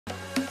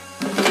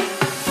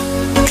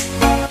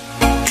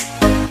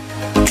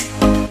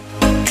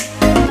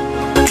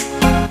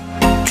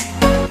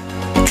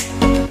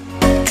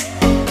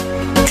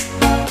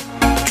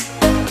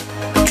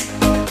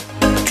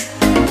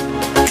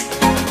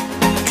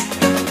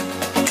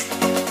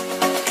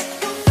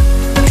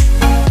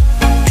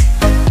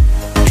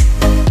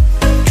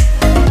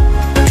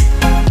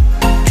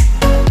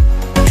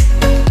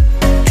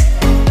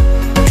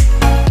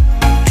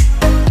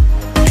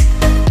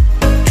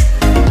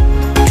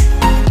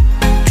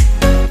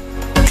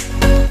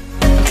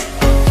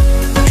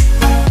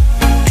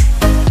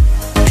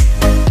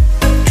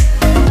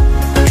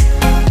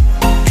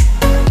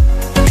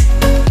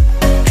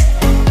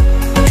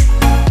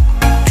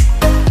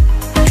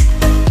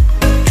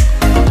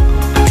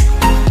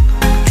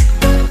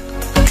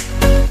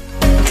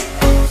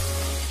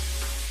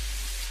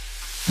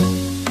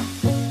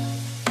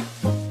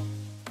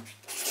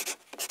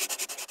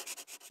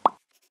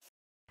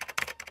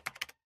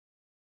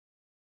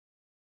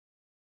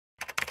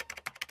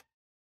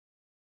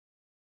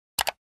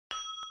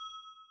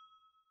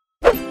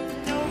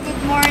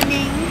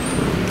morning.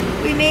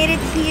 We made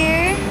it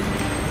here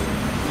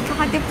sa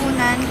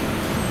Katipunan.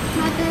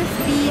 Mother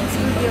Speed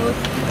Studios.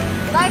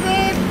 Bye,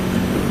 babe!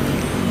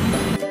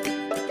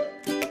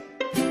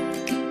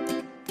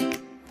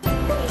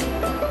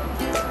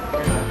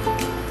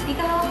 Di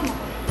ka hawak mo.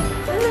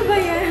 Ano ba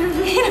yan?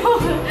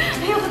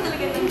 Ayoko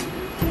talaga yun.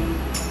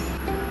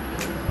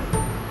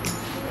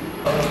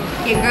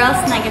 Your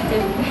girl's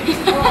negative.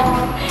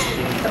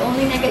 The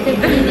only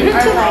negative thing in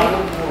our life.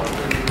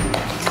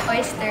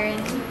 Oyster.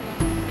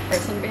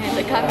 Person behind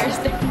the camera.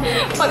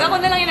 Pag ako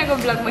na lang yung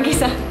nag-vlog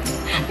mag-isa,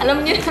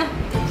 alam niyo na.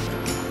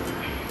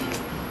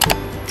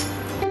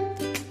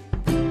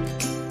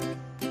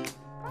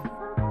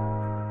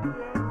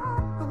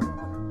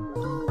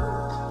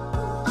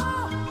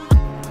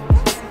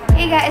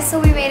 Hey guys, so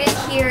we made it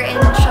here in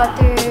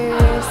Shutter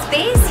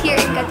Space here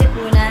in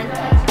Katipunan.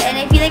 And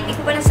I feel like hindi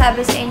ko pa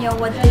nasabi sa inyo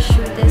what this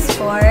shoot is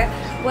for.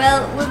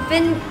 Well, we've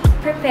been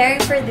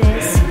preparing for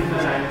this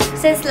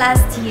since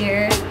last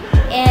year.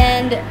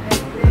 And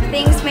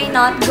things may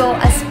not go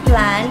as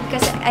planned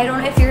because I don't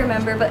know if you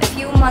remember, but a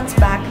few months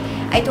back,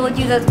 I told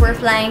you that we're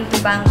flying to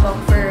Bangkok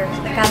for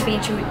the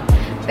campaign shoot.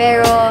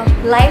 Pero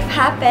life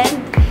happened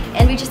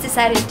and we just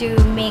decided to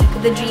make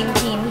the dream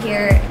team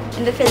here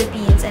in the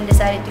Philippines and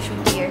decided to shoot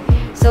here.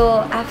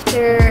 So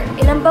after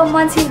ilang bang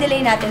months yung delay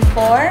natin?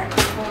 4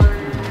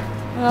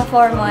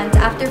 months.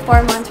 After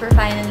 4 months, we're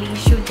finally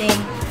shooting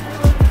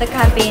the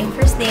campaign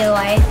for Snail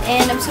White,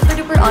 and I'm super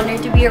duper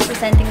honored to be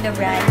representing the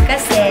brand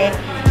kasi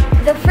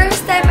the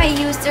first time I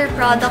used their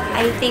product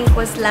I think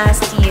was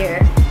last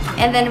year,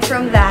 and then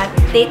from that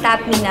they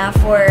tapped me na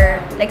for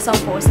like some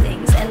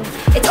postings, and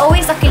it's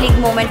always a kilig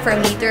moment for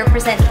me to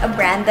represent a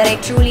brand that I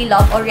truly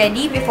love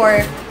already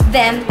before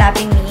them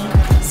tapping me.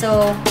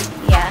 So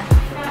yeah,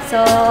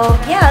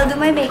 I'll do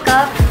my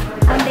makeup.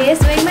 Ande is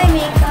doing my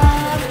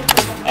makeup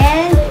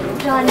and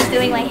John is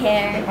doing my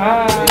hair.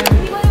 Hi.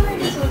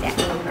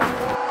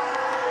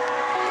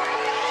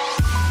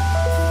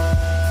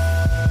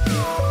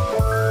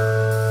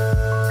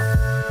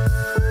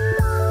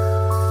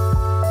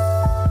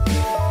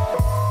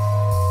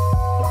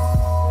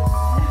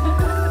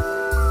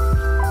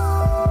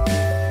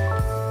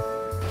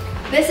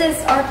 This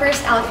is our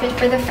first outfit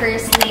for the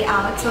first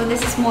layout. So this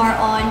is more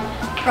on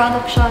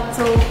product shot.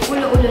 So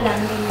ulo-ulo lang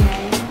din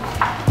yan.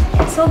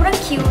 Sobrang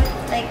cute.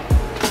 Like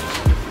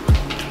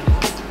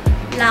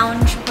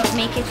lounge but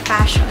make it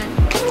fashion.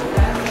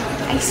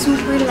 I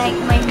super like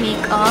my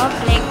makeup.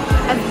 Like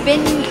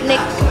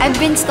I've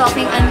been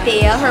stalking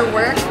Antea, her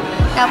work.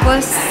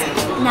 Tapos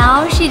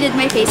now she did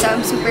my face, so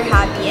I'm super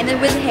happy. And then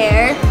with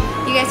hair,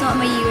 you guys know I'm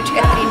a huge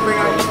Catherine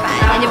Bernardo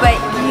fan. And diba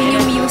yun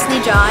yung muse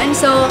ni John.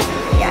 So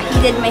yeah, he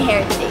did my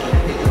hair today.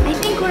 I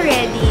think we're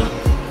ready.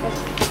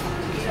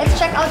 Let's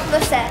check out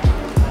the set.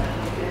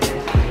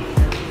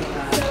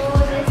 So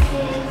this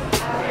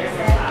is our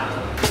set.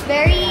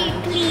 Very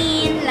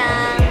clean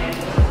lang.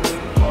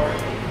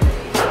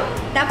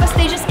 Tapos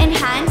they just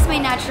enhance my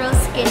natural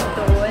skin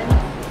tone.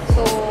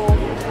 So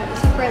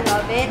super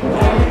love it. And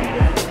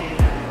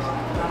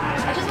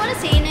I just want to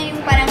say na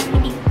yung parang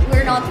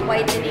we're not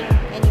whitening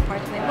any part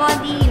of my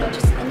body, you know,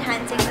 just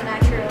enhancing the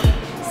natural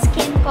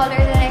skin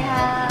color that I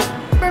have.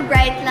 Super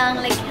bright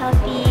lang, like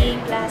healthy,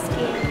 glass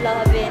skin,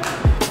 love it.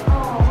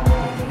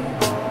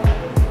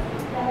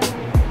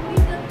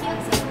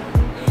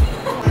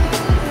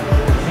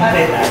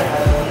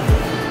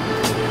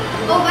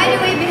 Oh, by the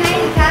way,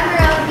 behind the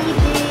camera,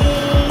 DJ.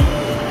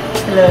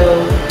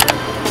 Hello.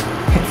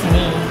 It's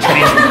me.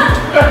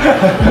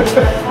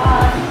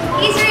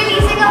 He's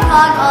releasing a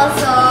vlog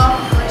also.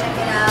 Go check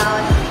it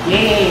out.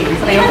 Yay!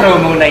 Gusto ko yung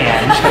promo na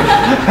yan.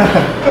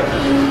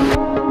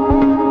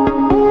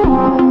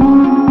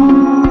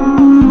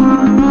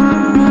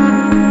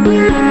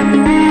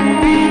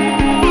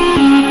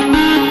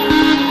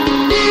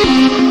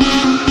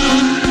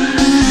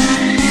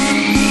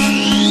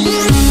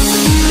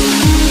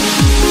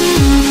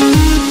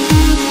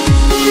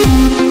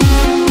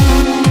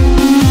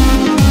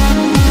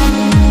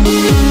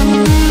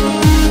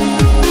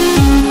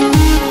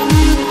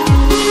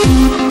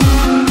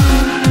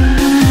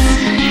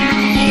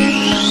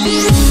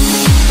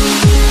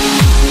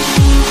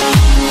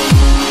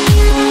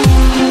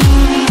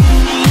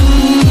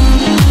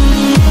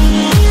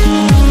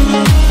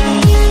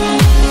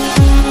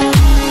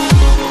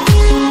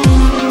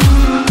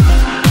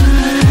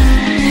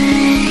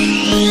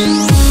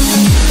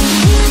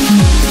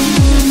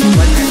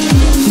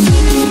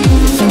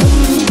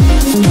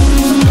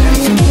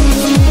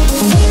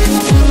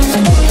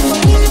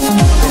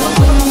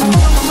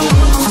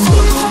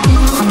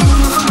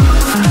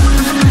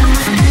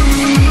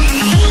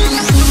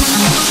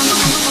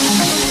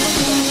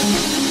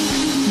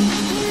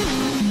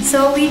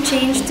 So we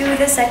changed to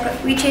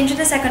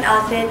the second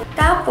outfit.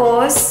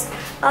 Tapos,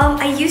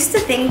 I used to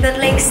think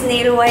that like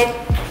Snail White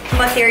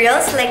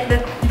materials, like the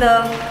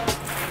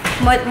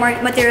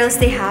materials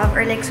they have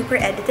are like super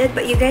edited,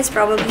 but you guys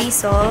probably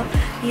saw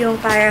yung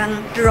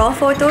parang raw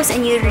photos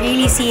and you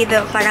really see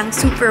the parang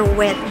super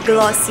wet,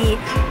 glossy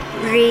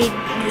Rei,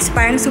 this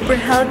parang super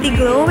healthy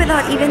glow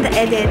without even the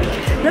edit.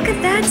 Look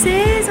at that,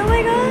 sis! Oh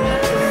my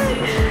god!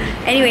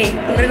 Anyway,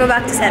 I'm gonna go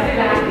back to set.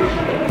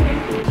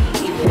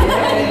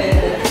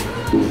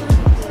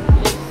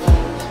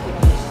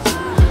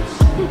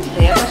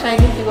 Kaya pa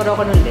shining siguro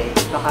ako nun eh.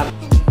 Baka...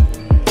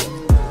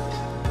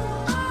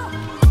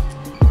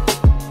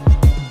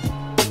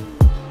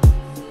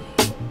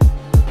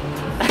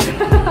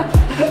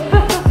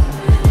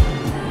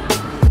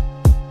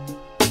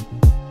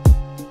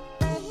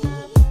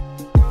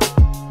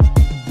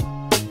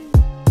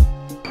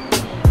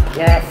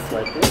 Yes,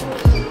 what is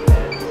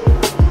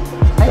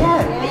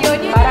ayan!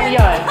 Ayun, yun! Parang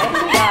yun!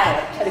 Ayan!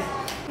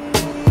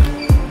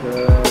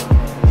 Good.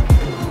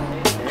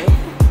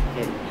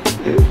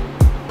 Good.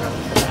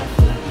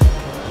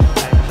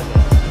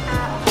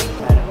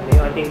 May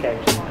onting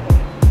tension.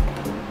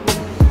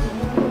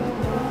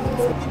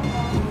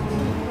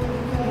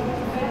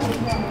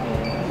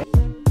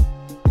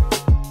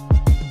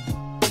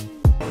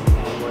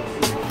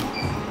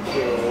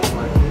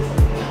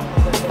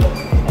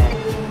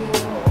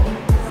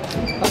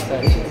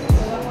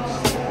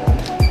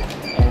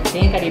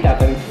 Tingin ka dito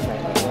ako yung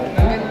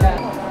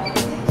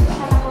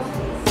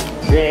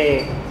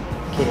Rei.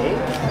 Okay.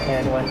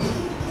 And one.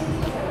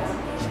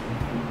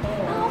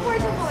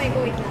 Nakaka-port ako eh.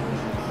 Wait lang.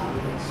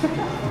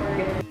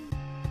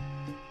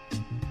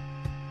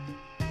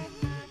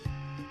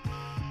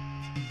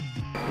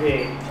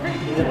 Rei.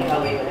 Dito may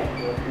away ulit.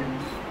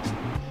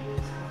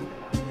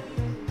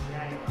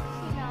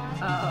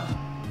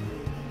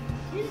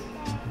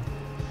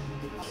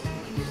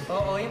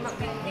 Oo, yung mga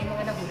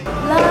nahuli.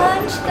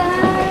 Lunch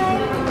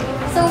time!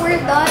 So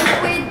we're done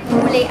with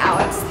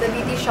layouts, the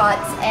beauty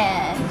shots,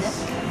 and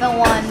the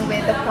one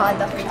with the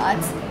product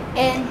shots.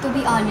 And to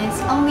be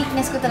honest, ang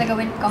weakness ko talaga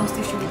when it comes to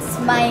shoots,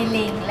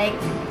 smiling. Like,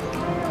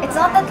 it's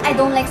not that I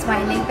don't like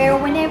smiling, pero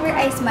whenever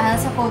I smile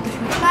sa photo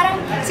shoot, parang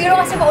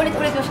siguro kasi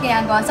paulit-ulit mo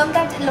siya ginagawa.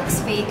 Sometimes it looks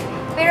fake.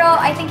 Pero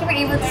I think you were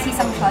able to see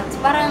some shots.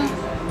 Parang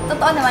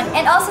totoo naman.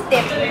 And also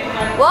tip.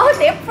 Wow,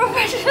 tip!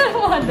 Professional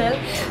model.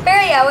 Pero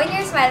yeah, when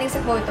you're smiling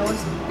sa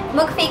photos,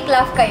 mag-fake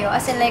laugh kayo.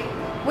 As in like,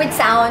 with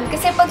sound.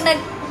 Kasi pag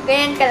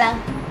ganyan ka lang,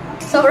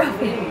 sobrang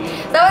fake.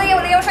 Dapat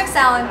lagyan mo siyang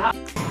sound.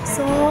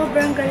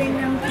 Sobrang galing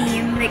ng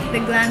team. Like,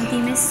 the glam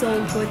team is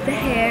so good. The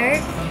hair,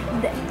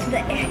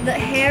 the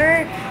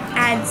hair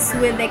adds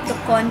with like the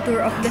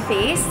contour of the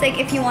face.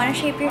 Like, if you wanna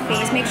shape your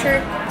face, make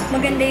sure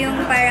maganda yung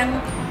parang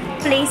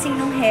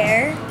placing ng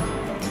hair.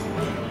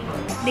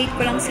 Date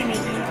ko lang si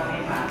Mickey.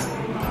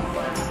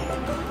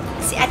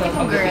 Si ate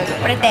ko girl,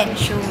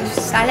 pretentious.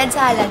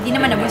 Salad-salad, di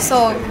naman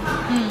nabusog.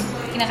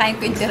 Kinakain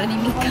ko yung tira ni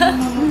Mika.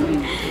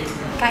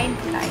 Kain.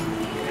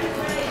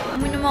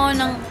 Uminom ako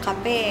ng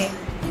kape.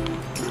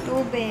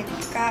 Tubig,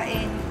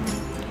 kain.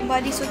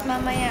 Bodysuit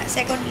mamaya.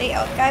 Second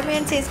layout. Kami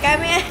yan sis,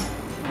 kami yan.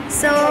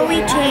 So,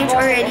 we changed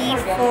already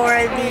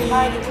for the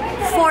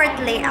 4th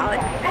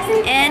layout.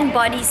 And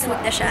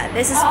bodysuit na siya.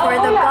 This is for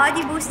the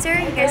body booster.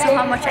 You guys know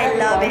how much I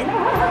love it.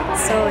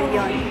 So,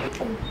 yun.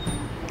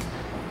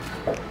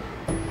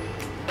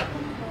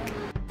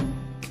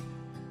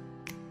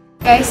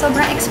 Guys,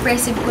 sobrang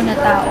expressive ko na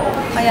tao.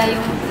 Kaya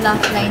yung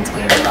laugh lines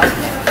ko yung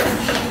problem.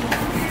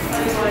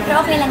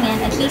 Pero okay lang yan.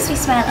 At least we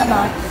smile a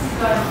lot.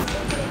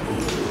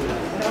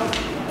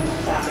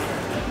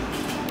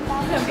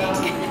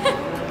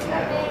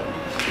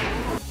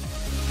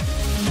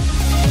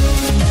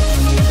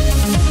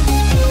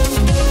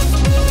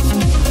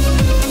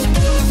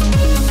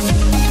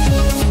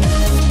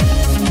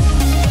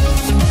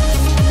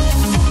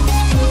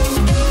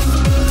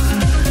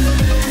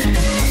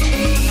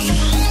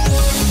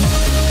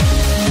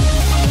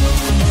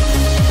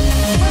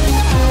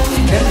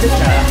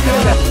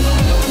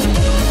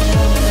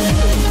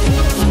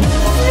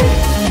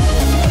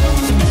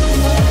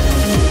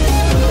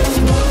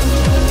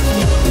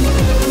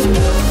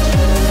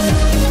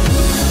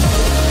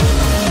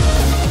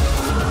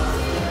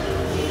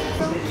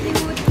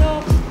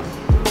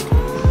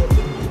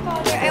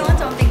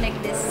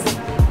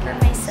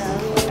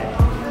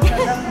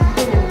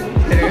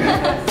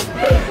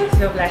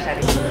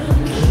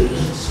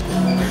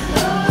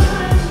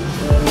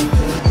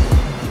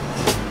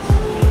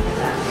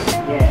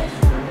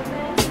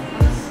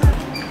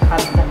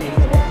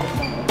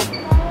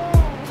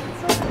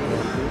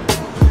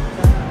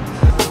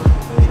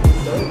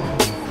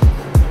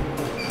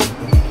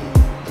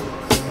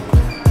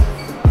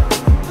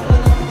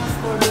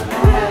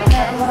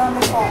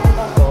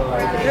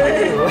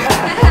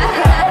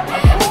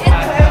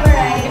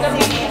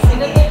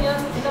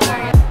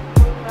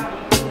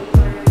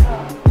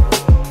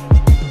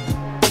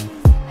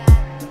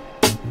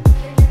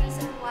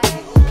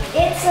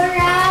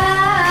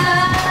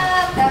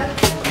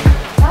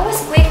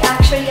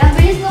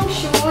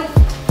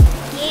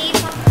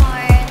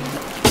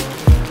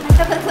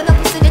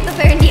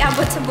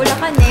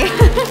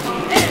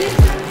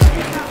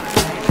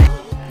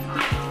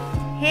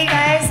 Hey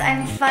guys,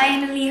 I'm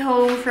finally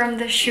home from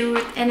the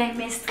shoot and I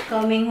missed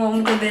coming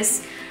home to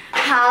this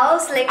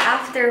house like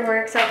after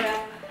work. So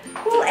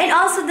Ooh, and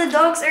also the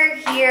dogs are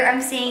here.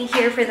 I'm staying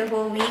here for the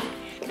whole week.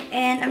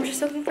 And I'm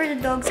just looking for the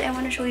dogs. I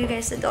want to show you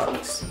guys the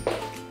dogs.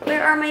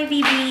 Where are my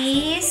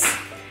babies?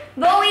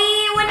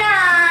 Bowie, wala!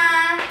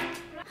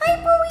 Hi,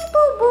 Bowie,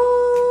 Bobo!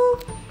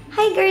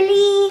 Hi,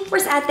 girly!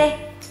 Where's ate?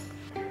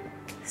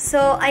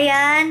 So,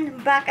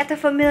 ayan. Back at a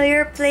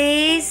familiar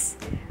place.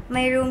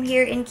 My room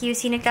here in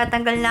QC.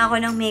 Nagtatanggal na ako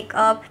ng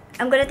makeup.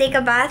 I'm gonna take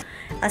a bath.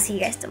 I'll see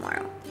you guys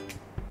tomorrow.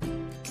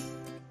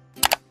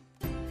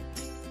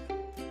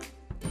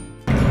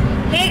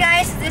 Hey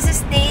guys, this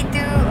is day 2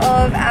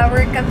 of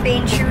our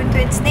campaign shoot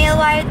with Snail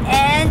White,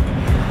 and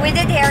we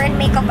did hair and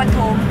makeup at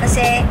home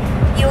kasi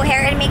yung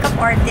hair and makeup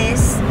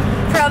artist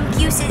from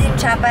QC din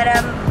siya para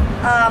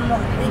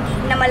hindi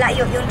na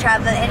malayo yung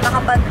travel and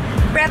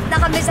makapag-prep na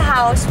kami sa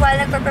house while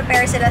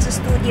nagpa-prepare sila sa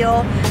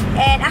studio.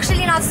 And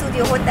actually not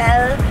studio,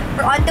 hotel.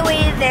 We're on the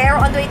way there,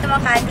 on the way to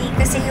Makati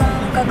kasi yung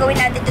gagawin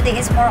natin today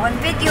is more on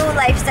video,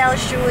 lifestyle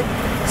shoot.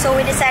 So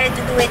we decided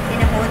to do it in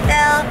a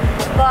hotel.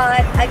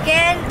 But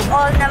again,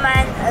 all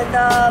naman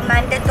the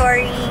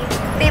mandatory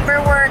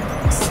paperwork,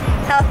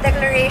 health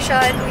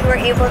declaration, we were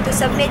able to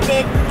submit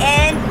it,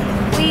 and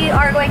we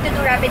are going to do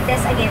rapid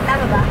test again.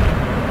 Tama ba?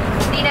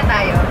 Hindi na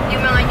tayo.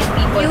 Yung mga new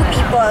people. New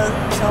people.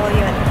 So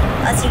yun.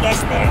 I'll see you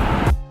guys there.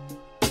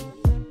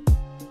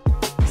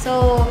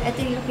 So,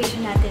 ito yung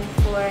location natin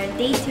for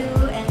day 2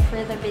 and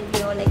for the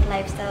video, like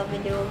lifestyle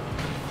video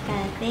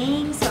kind of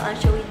thing. So, I'll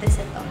show you the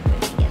setup when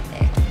we get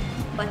there.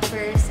 But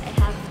first, I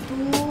have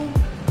two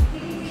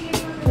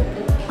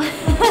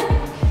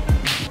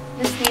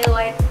the Snail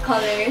White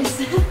colors.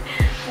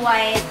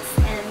 Whites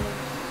and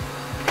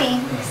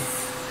pinks.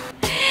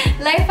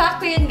 Life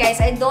hack ko yun,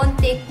 guys. I don't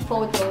take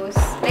photos.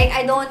 Like,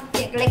 I don't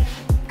take, like,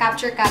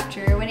 capture.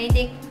 When I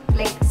take,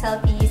 like,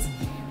 selfies,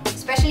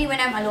 especially when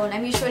I'm alone.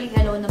 I'm usually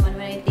alone naman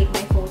when I take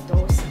my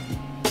photos.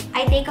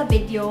 I take a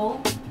video,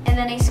 and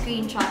then I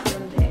screenshot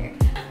from there.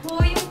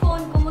 Oh, yung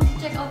phone ko,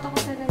 mag-check out ako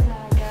sa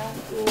Lazada.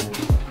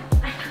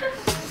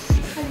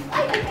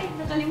 Ay,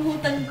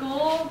 nakalimutan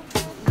ko.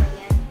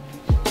 Ayan.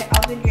 Check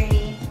out with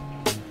Rei.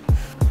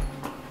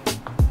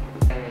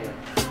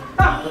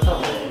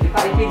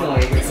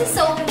 This is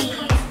so me,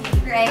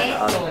 right?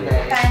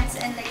 Pants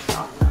and like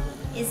top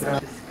is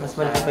me. Mas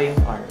malaki pa yung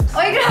arms.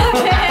 Oy,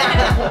 grabe!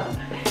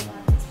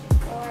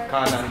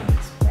 Kanan.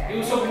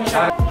 Hey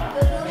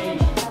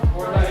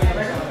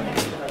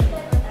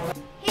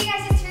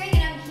guys, it's Rei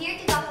and I'm here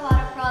to talk about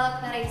a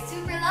product that I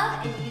super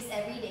love and use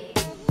every day.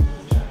 It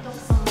took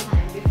some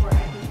time before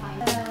I could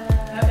find it.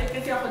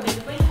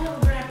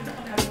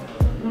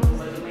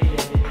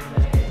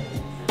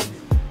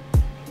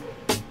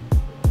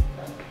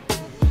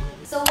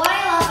 So what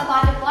I love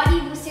about the Body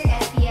Booster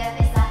SPF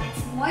is that it's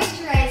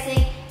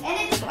moisturizing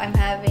and it's... So I'm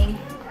having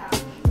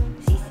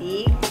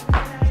sisig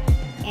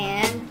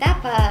and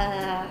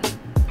tapa.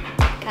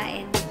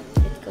 Kain.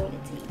 Let's go,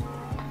 let's eat.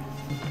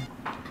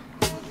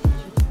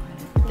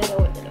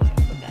 Dalawa yung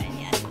pagkain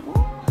yan.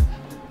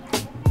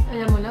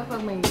 Alam mo na pag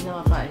may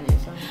nakakain niya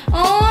isang.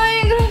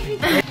 Ay, grabe.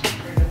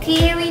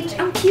 Okay, wait.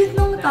 Ang cute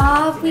nung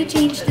top. We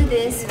changed to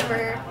this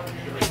for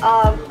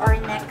our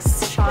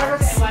next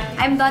shots.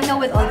 I'm done now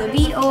with all the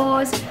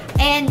VOs.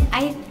 And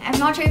I'm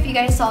not sure if you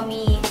guys saw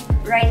me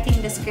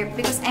writing the script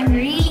because I'm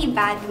really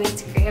bad with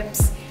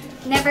scripts.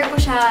 Never ko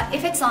siya,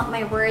 if it's not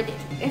my word,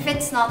 if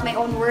it's not my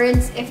own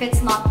words, if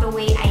it's not the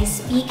way I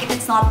speak, if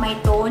it's not my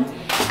tone,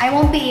 I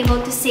won't be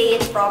able to say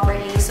it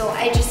properly. So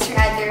I just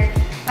rather,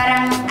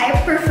 I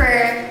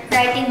prefer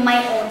writing my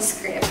own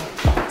script.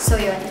 So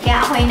yun,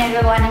 kaya ako yung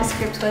nagawa ng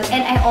scripts ko.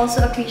 And I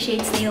also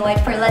appreciate Snail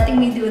White for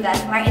letting me do that.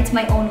 It's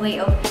my own way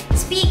of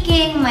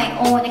speaking, my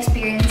own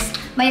experience,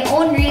 my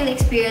own real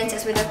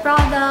experiences with the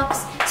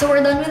products. So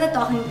we're done with the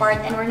talking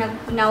part and we're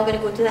now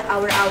gonna go to the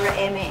hour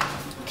eme.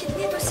 Cute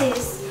nito,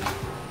 sis.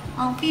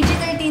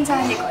 PG-13 sa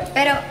likod.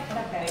 Pero,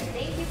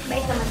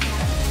 bait naman siya.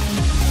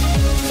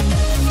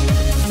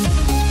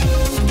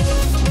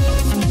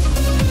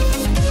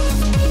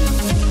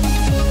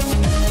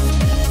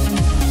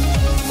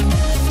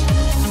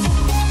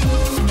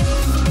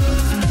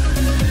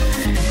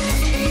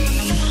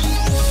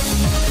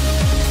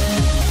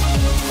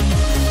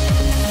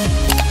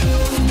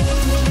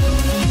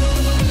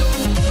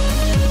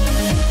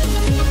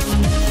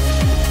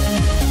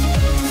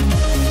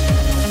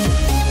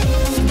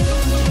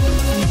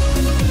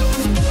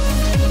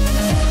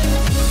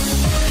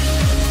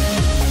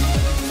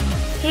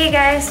 Hey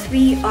guys,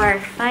 we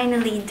are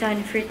finally done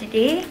for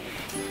today.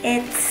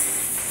 It's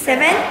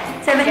 7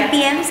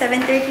 p.m.,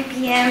 7:30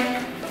 p.m.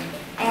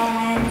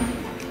 and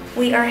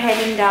we are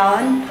heading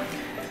down.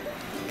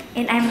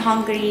 And I'm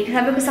hungry.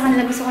 Sabi ko sa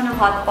kanila gusto ko ng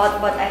hot pot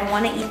but I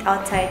wanna eat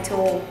outside,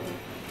 so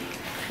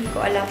hindi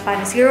ko alam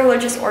paano. Siguro we'll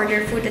just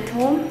order food at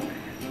home.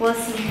 We'll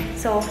see.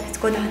 So, let's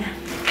go down na.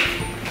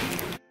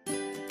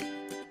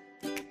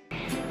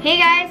 Hey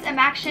guys,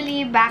 I'm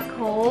actually back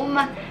home.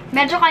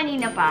 Medyo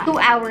kanina pa. 2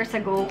 hours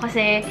ago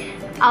kasi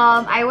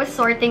I was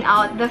sorting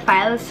out the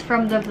files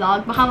from the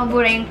vlog. Baka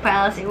mabura yung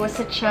files. It was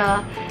such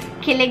a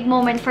kilig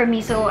moment for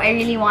me, so I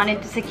really wanted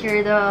to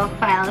secure the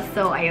files.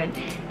 So, ayun.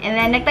 And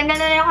then, nagtanggal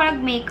na rin ako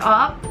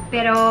nag-makeup.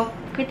 Pero,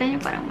 kita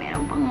nyo parang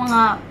meron pang mga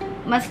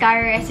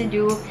mascara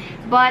residue.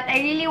 But,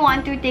 I really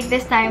want to take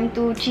this time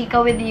to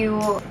chika with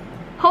you.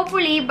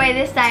 Hopefully, by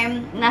this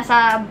time,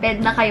 nasa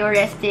bed na kayo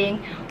resting.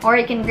 Or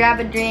you can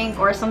grab a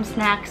drink or some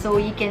snack so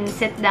you can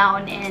sit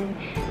down and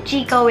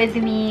chika with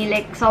me.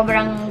 Like,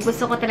 sobrang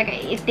gusto ko talaga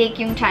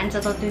i-take yung chance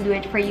to do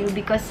it for you.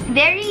 Because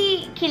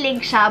very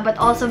kilig siya, but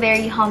also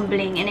very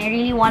humbling. And I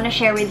really want to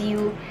share with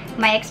you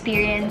my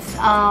experience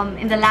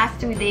in the last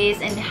 2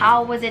 days and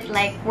how was it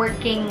like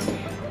working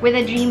with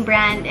a dream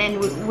brand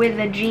and with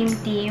a dream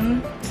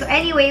team. So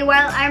anyway,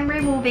 while I'm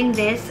removing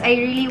this, I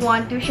really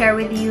want to share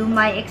with you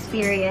my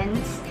experience.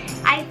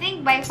 I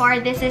think by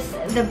far this is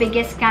the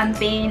biggest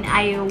campaign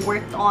I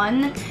worked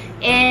on,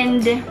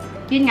 and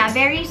yun nga,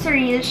 very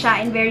surreal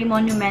siya and very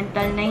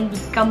monumental na hindi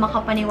ka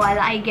makapaniwala,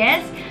 I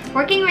guess.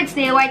 Working with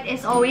Snail White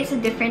is always a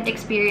different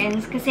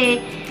experience kasi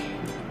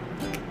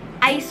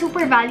I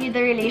super value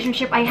the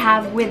relationship I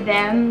have with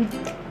them.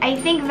 I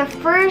think the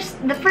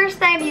first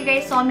time you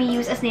guys saw me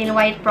use a Snail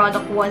White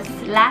product was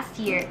last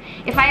year.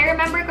 If I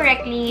remember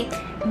correctly,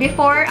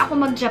 before ako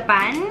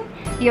mag-Japan,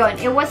 yun,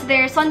 it was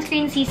their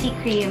sunscreen CC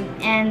cream.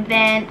 And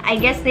then, I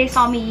guess they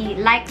saw me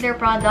like their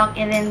product,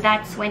 and then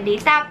that's when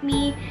they tapped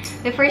me.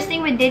 The first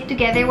thing we did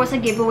together was a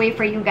giveaway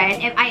for you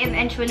guys, and I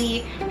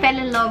eventually fell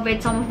in love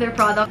with some of their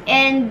products.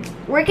 And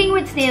working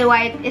with Snail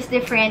White is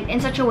different in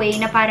such a way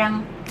na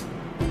parang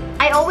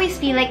I always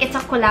feel like it's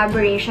a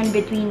collaboration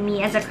between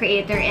me as a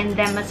creator and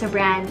them as a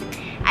brand.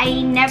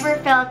 I never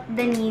felt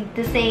the need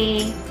to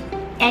say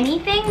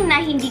anything na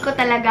hindi ko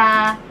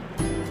talaga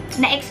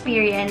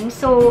na-experience.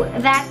 So,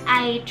 that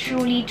I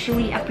truly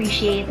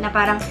appreciate na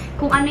parang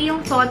kung ano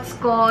yung thoughts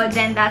ko,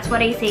 then that's what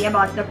I say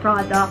about the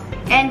product.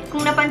 And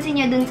kung napansin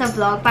nyo dun sa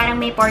vlog, parang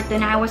may part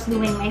doon na I was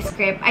doing my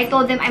script. I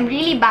told them I'm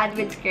really bad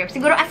with scripts.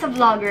 Siguro as a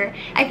vlogger,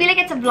 I feel like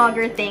it's a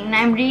vlogger thing na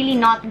I'm really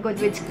not good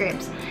with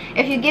scripts.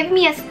 If you give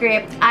me a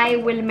script,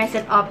 I will mess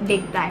it up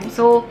big time.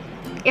 So,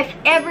 if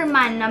ever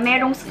man na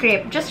merong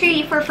script, just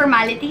really for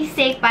formality's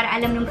sake, para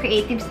alam ng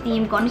creatives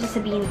team ko ano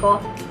sasabihin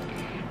ko,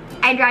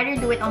 I'd rather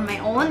do it on my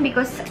own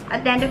because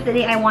at the end of the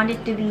day, I want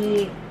it to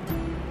be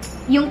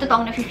yung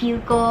totoong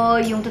nafe-feel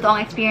ko, yung totoong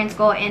experience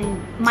ko, and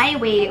my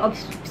way of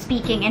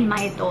speaking and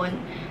my tone.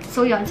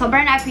 So yun,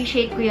 sobrang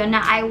na-appreciate ko yun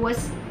na I was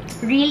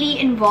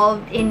really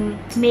involved in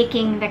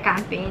making the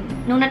campaign.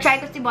 Nung na-try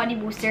ko si Body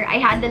Booster,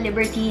 I had the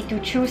liberty to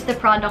choose the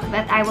product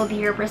that I will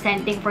be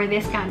representing for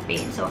this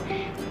campaign. So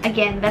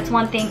again, that's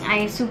one thing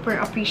I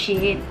super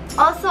appreciate.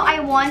 Also,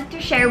 I want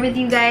to share with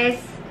you guys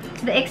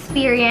the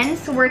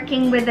experience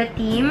working with the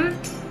team.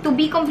 To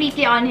be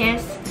completely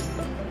honest,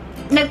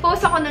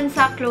 nag-post ako nun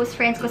sa close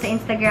friends ko sa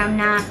Instagram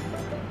na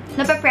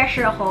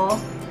nape-pressure ako.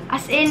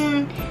 As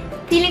in,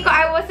 feeling ko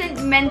I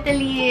wasn't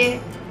mentally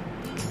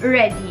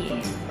ready.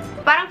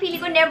 Parang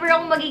feeling ko never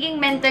akong magiging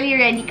mentally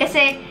ready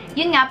kasi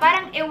yun nga,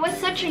 parang it was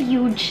such a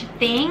huge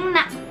thing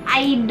na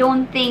I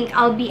don't think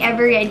I'll be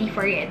ever ready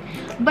for it.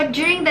 But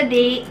during the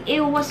day,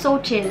 it was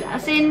so chill.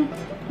 As in,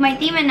 my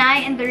team and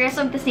I and the rest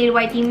of the Snail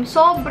White team,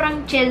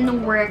 sobrang chill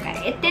nung work.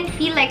 It didn't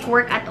feel like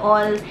work at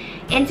all.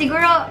 And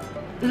siguro,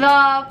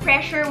 the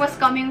pressure was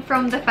coming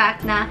from the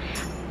fact na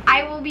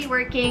I will be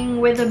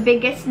working with the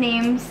biggest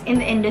names in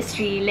the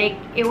industry. Like,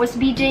 it was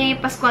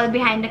BJ Pascual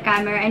behind the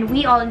camera, and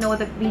we all know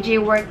that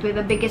BJ worked with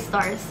the biggest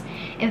stars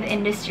in the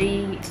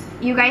industry.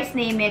 You guys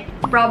name it,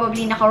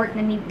 probably naka-work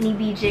na ni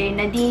BJ.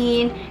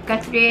 Nadine,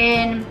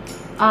 Catherine,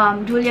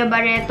 Julia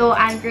Barreto,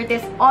 Ann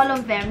Curtis, all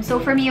of them. So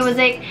for me, it was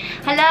like,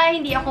 hala,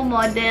 hindi ako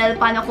model,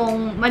 paano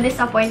kung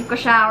ma-disappoint ko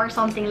siya or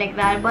something like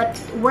that. But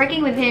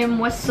working with him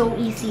was so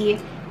easy.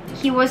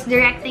 He was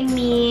directing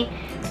me,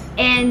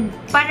 and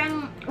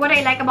parang what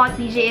I like about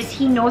BJ is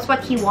he knows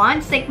what he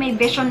wants. Like, may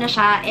vision na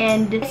siya,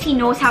 and he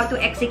knows how to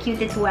execute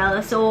it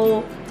well.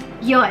 So,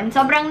 yun.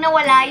 Sobrang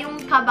nawala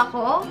yung kaba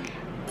ko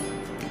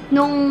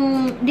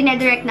nung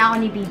dinedirect na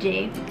ako ni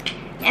BJ.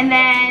 And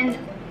then,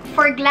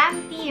 for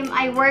Glam Team,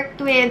 I worked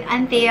with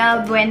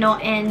Anthea Bueno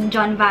and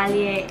John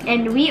Valle.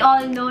 And we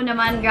all know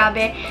naman,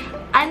 grabe,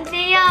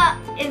 Anthea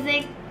is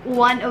like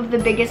one of the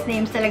biggest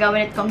names talaga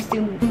when it comes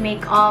to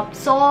makeup.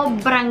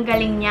 Sobrang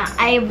galing niya.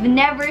 I've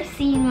never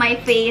seen my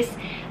face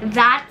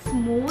that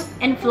smooth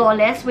and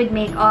flawless with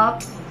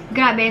makeup.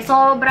 Grabe,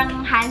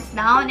 sobrang hands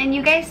down. And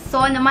you guys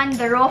saw naman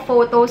the raw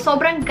photo.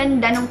 Sobrang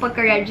ganda nung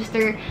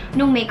pagka-register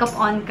nung makeup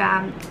on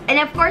cam. And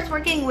of course,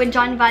 working with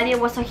John Valle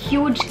was a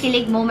huge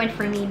kilig moment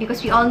for me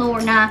because we all know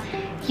na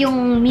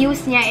yung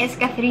muse niya is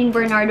Catherine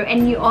Bernardo,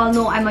 and you all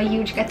know I'm a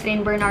huge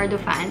Catherine Bernardo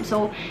fan.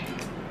 So,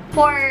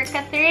 for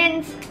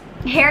Catherine's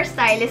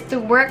hairstylist to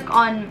work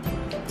on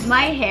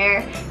my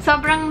hair,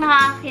 sobrang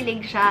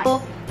nakakilig siya.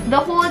 So, the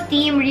whole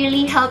team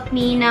really helped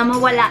me na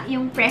mawala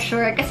yung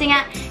pressure. Kasi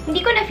nga,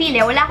 hindi ko na-feel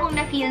eh. Wala akong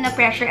na-feel na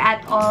pressure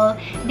at all.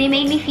 They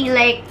made me feel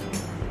like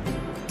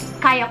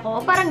kaya ko.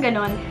 Parang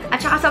ganon.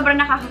 At saka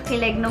sobrang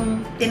nakakakilig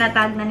nung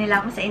tinatag na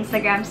nila ako sa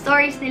Instagram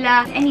stories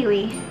nila.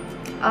 Anyway,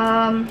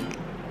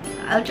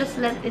 I'll just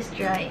let this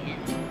dry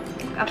and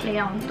apply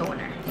akong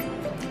toner.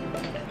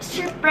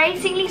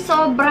 surprisingly,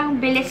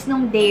 sobrang bilis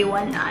nung day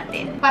 1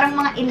 natin. Parang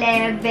mga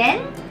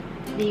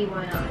 11. Day 1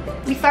 natin.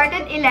 We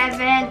started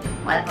 11.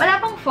 Wala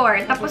pang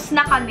 4. Tapos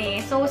na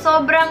kami. So,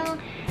 sobrang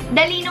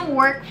dali ng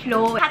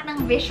workflow. Lahat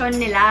ng vision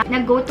nila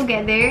nag-go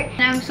together.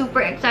 And I'm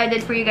super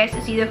excited for you guys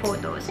to see the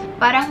photos.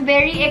 Parang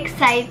very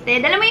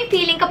excited. Alam mo yung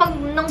feeling kapag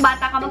nung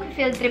bata ka,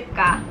 mag-field trip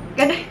ka?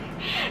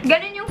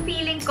 Ganun yung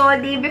feeling ko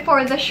day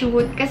before the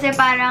shoot. Kasi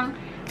parang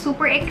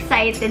super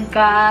excited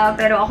ka,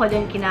 pero ako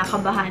din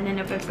kinakabahan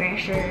na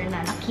nape-pressure,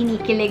 na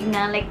nakinikilig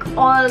na, like,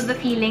 all the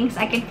feelings,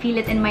 I can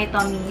feel it in my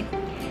tummy.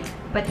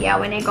 But yeah,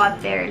 when I got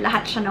there,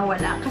 lahat siya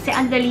nawala. Kasi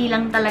ang dali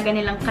lang talaga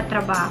nilang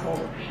katrabaho.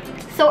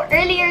 So,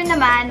 earlier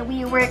naman,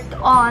 we worked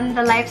on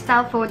the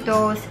lifestyle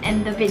photos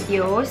and the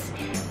videos.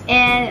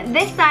 And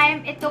this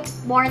time, it took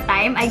more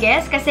time, I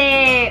guess.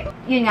 Kasi,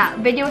 yun nga,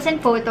 videos and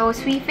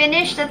photos, we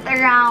finished at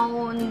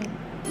around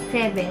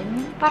 7?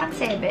 Parang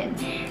 7.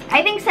 I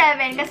think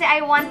 7 kasi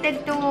I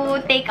wanted to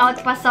take out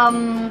pa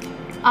some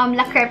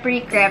La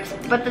Creperie crepes.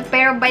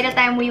 Pero by the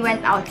time we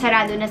went out,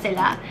 sarado na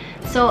sila.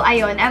 So,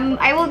 ayun.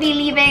 I will be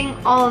leaving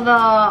all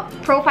the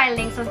profile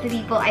links of the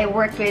people I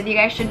worked with. You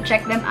guys should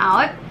check them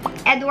out.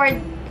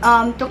 Edward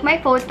took my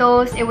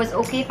photos. It was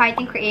Okay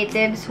Fighting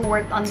Creatives who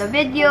worked on the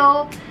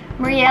video.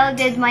 Marielle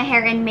did my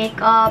hair and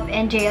makeup,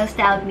 and JL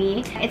styled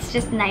me. It's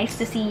just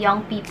nice to see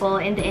young people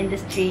in the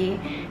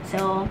industry.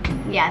 So,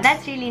 yeah,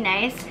 that's really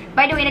nice.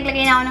 By the way,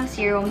 naglagay na ako ng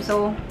serum,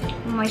 so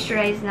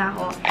moisturize na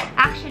ako.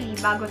 Actually,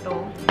 bago to.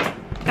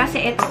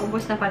 Kasi ito,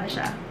 ubos na pala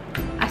siya.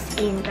 As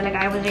in, talaga,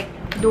 I was like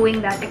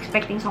doing that,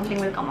 expecting something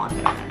will come out.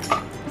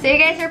 So you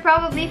guys are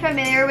probably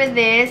familiar with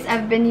this.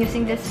 I've been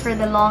using this for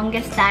the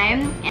longest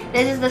time.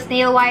 This is the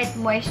Snail White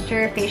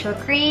Moisture Facial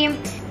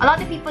Cream. A lot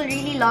of people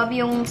really love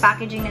yung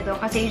packaging nito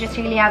kasi you just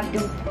really have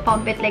to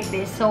pump it like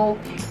this. So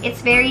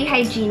it's very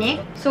hygienic.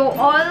 So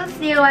all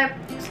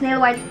Snail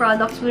White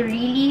products will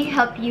really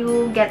help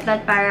you get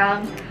that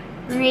parang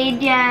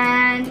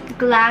radiant,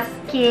 glass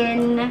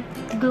skin,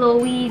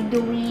 glowy,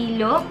 dewy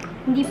look.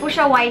 Hindi po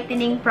siya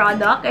whitening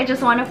product. I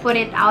just want to put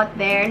it out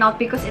there. Not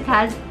because it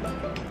has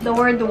the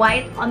word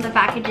white on the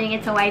packaging,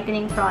 it's a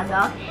whitening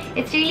product.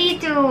 It's really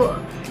to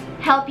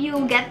help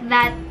you get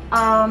that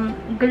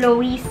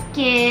glowy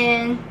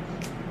skin.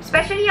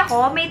 Especially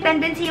ako, may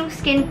tendency yung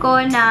skin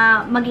ko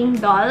na maging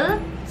dull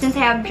since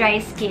I have dry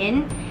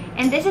skin.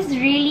 And this is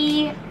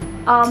really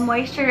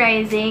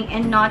moisturizing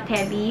and not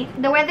heavy.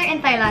 The weather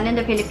in Thailand and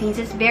the Philippines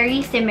is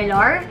very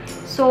similar.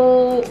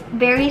 So,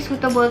 very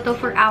suitable to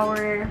for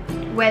our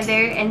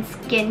weather and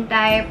skin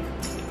type.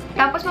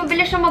 Tapos,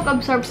 mabilis siya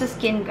mag-absorb sa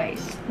skin, guys.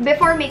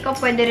 Before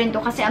makeup, pwede rin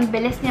to kasi ang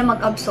bilis niya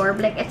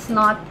mag-absorb. Like, it's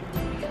not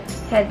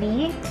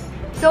heavy.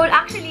 So,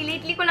 actually,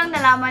 lately ko lang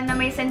nalaman na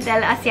may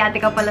Centella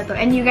Asiatica pala to.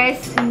 And you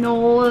guys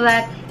know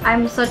that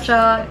I'm such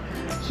a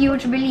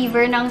huge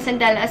believer ng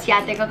Centella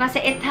Asiatica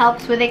kasi it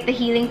helps with, like, the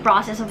healing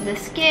process of the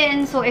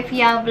skin. So, if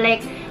you have,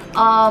 like,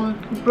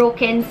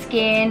 broken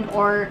skin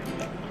or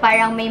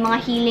parang may mga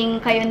healing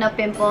kayo na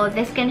pimple,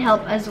 this can help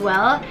as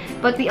well.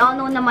 But we all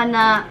know naman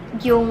na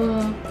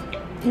yung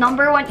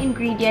 #1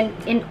 ingredient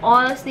in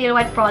all Snail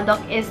White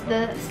product is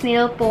the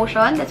snail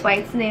potion. That's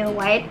why it's Snail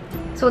White.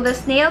 So the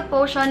snail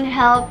potion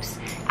helps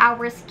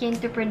our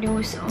skin to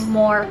produce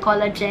more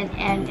collagen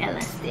and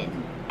elastin.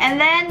 And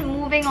then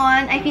moving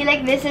on, I feel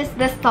like this is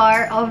the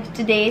star of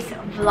today's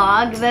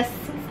vlog.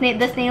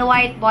 The Snail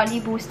White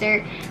Body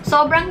Booster.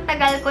 Sobrang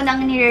tagal ko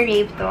nang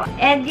nire-rave to.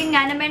 And yun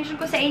nga, na-mention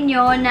ko sa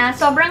inyo na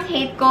sobrang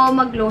hate ko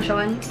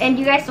mag-lotion. And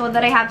you guys know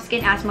that I have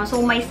skin asthma. So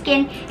my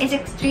skin is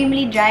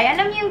extremely dry.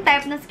 Alam niyo yung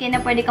type ng skin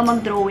na pwede ka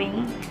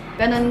mag-drawing?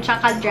 Ganun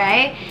siya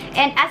ka-dry.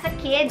 And as a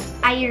kid,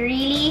 I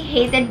really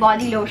hated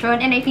body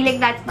lotion. And I feel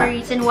like that's the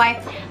reason why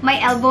my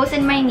elbows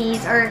and my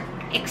knees are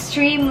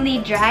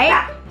extremely dry.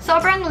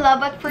 Sobrang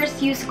love at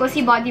first use ko si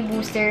Body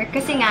Booster.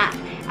 Kasi nga,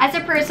 as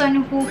a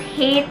person who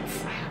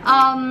hates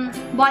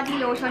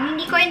body lotion,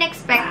 hindi ko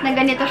in-expect na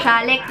ganito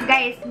siya. Like,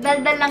 guys,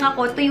 dal-dal lang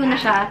ako, tuyo na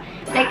siya.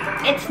 Like,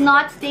 it's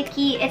not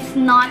sticky, it's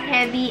not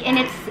heavy, and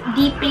it's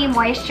deeply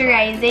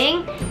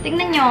moisturizing.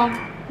 Tignan nyo.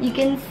 You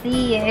can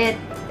see it.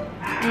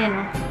 Ayan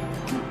o.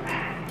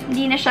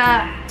 Hindi na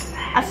siya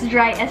as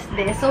dry as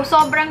this. So,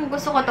 sobrang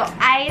gusto ko to.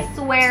 I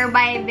swear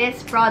by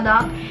this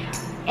product.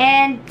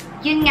 And,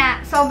 yun nga,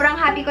 sobrang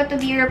happy ko to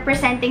be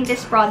representing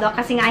this product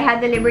kasi nga I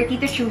had the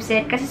liberty to choose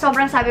it. Kasi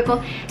sobrang sabi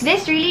ko,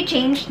 this really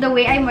changed the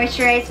way I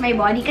moisturize my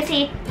body.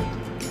 Kasi,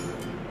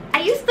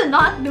 I used to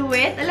not do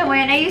it. Alam mo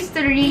yan, I used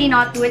to really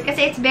not do it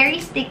kasi it's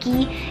very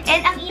sticky.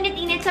 And ang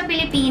init-init sa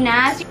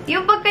Pilipinas,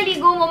 yung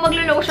pagkaligo mo,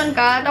 maglo-lotion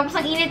ka, tapos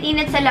ang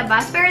init-init sa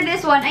labas. Pero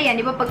this one, ayan,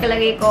 di ba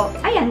pagkalagay ko,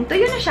 ayan,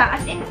 tuyo na siya.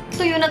 As in,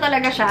 tuyo na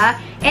talaga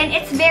siya. And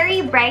it's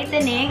very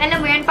brightening.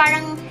 Alam mo yan,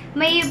 parang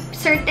may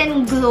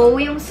certain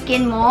glow yung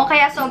skin mo.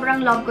 Kaya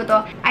sobrang love ko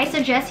to. I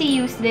suggest you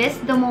use this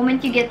the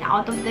moment you get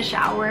out of the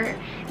shower.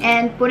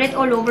 and put it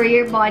all over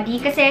your body.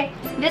 Kasi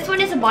this one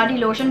is a body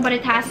lotion but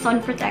it has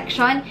sun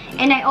protection.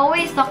 And I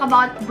always talk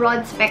about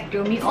broad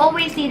spectrum. You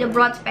always need a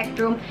broad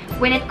spectrum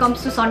when it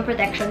comes to sun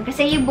protection.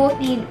 Kasi you both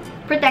need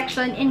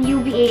protection in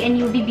UVA and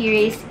UVB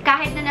rays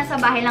kahit na nasa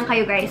bahay lang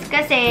kayo guys.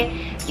 Kasi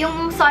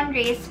yung sun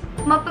rays,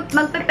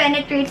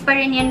 magpe-penetrate pa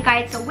rin yan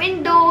kahit sa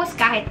windows,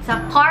 kahit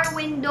sa car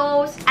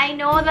windows. I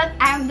know that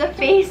I'm the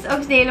face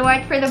of Snail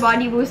White for the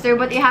body booster,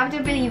 but you have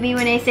to believe me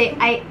when I say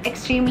I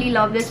extremely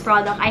love this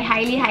product. I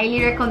highly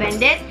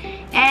recommend it.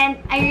 And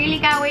I really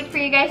can't wait for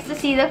you guys to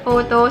see the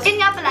photos. Yun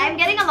nga pala, I'm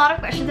getting a lot of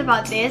questions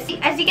about this.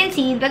 As you can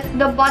see,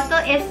 the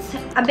bottle is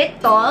a bit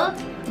tall.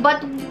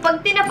 But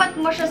pag tinapat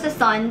mo siya sa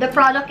sun, the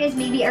product is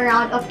maybe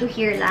around up to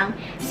here lang.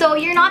 So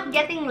you're not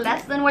getting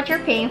less than what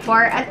you're paying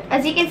for.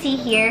 As you can see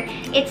here,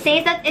 it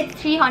says that it's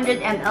 300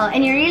 ml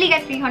and you really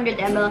get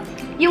 300 ml.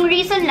 Yung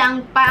reason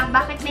lang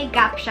bakit may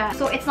gap siya,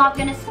 so it's not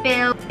gonna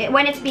spill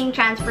when it's being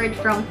transferred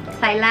from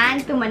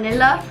Thailand to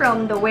Manila,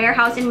 from the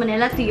warehouse in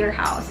Manila to your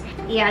house.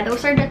 Yeah,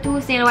 those are the two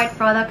Snail White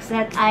products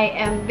that I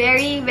am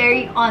very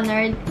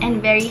honored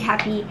and very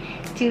happy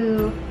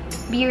to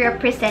be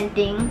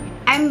representing.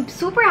 I'm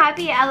super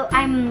happy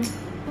I'm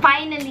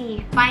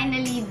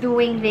finally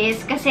doing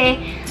this kasi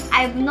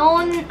I've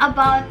known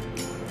about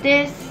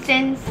this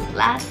since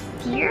last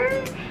year.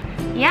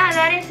 Yeah,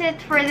 that is it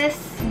for this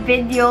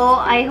video.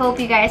 I hope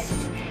you guys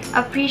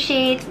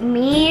appreciate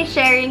me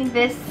sharing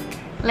this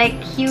like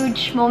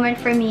huge moment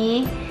for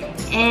me,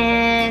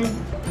 and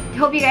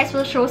hope you guys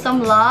will show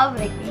some love.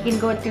 Like you can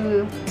go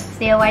to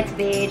Snail White's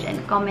page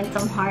and comment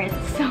some hearts.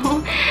 So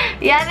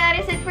yeah, that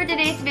is it for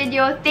today's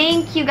video.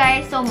 Thank you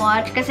guys so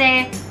much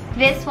kasi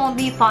this won't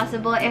be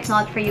possible if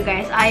not for you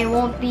guys. I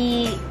won't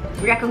be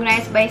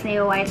recognized by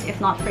Snail White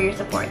if not for your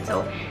support.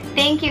 So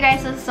thank you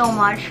guys so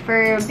much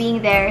for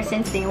being there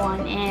since day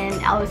one, and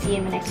I will see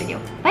you in my next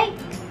video. Bye!